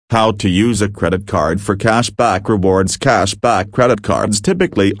How to use a credit card for cashback rewards. Cashback credit cards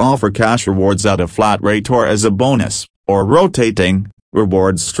typically offer cash rewards at a flat rate or as a bonus, or rotating,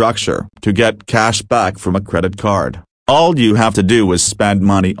 rewards structure. To get cash back from a credit card, all you have to do is spend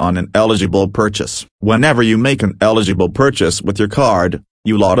money on an eligible purchase. Whenever you make an eligible purchase with your card,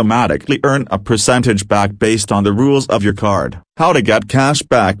 you'll automatically earn a percentage back based on the rules of your card. How to get cash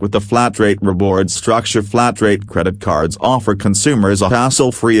back with the flat rate reward structure. Flat rate credit cards offer consumers a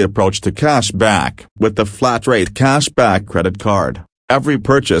hassle-free approach to cash back. With the flat rate cashback credit card, every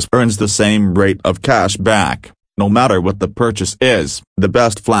purchase earns the same rate of cash back, no matter what the purchase is. The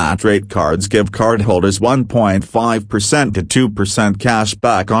best flat rate cards give cardholders 1.5% to 2% cash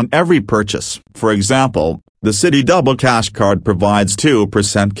back on every purchase. For example, the Citi Double Cash Card provides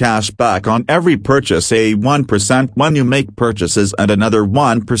 2% cash back on every purchase, a 1% when you make purchases and another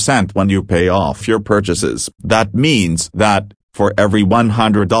 1% when you pay off your purchases. That means that, for every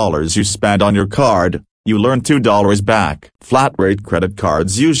 $100 you spend on your card, you earn $2 back. Flat rate credit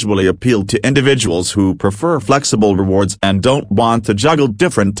cards usually appeal to individuals who prefer flexible rewards and don't want to juggle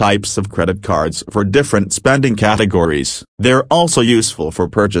different types of credit cards for different spending categories. They're also useful for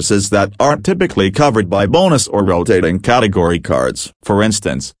purchases that aren't typically covered by bonus or rotating category cards. For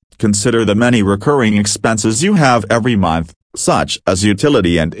instance, consider the many recurring expenses you have every month, such as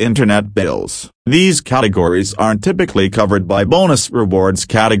utility and internet bills. These categories aren't typically covered by bonus rewards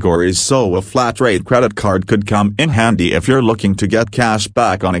categories, so a flat rate credit card could come in handy if you're looking to get cash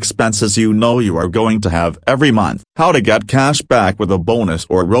back on expenses you know you are going to have every month. How to get cash back with a bonus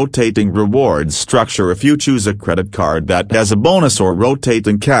or rotating rewards structure. If you choose a credit card that has a bonus or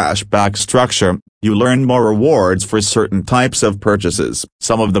rotating cash back structure, you'll earn more rewards for certain types of purchases.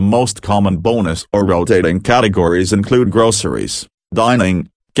 Some of the most common bonus or rotating categories include groceries, dining,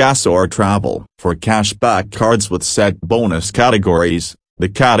 gas or travel. For cashback cards with set bonus categories, the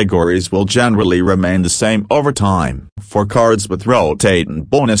categories will generally remain the same over time. For cards with rotating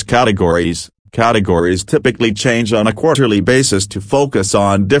bonus categories typically change on a quarterly basis to focus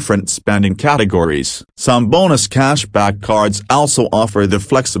on different spending categories. Some bonus cashback cards also offer the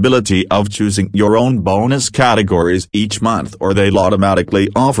flexibility of choosing your own bonus categories each month, or they'll automatically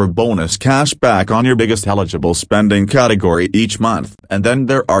offer bonus cashback on your biggest eligible spending category each month. And then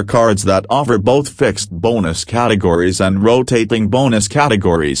there are cards that offer both fixed bonus categories and rotating bonus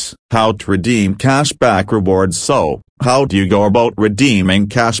categories. How to redeem cashback rewards. So, how do you go about redeeming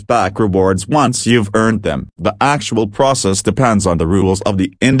cashback rewards once you've earned them? The actual process depends on the rules of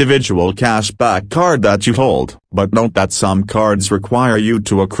the individual cashback card that you hold, but note that some cards require you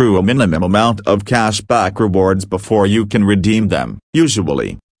to accrue a minimum amount of cashback rewards before you can redeem them.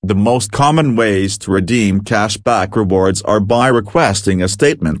 Usually, the most common ways to redeem cashback rewards are by requesting a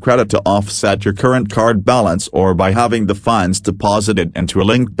statement credit to offset your current card balance or by having the funds deposited into a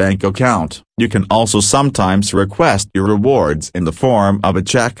linked bank account. You can also sometimes request your rewards in the form of a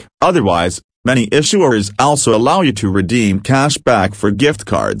check. Otherwise, many issuers also allow you to redeem cashback for gift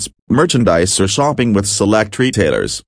cards, merchandise or shopping with select retailers.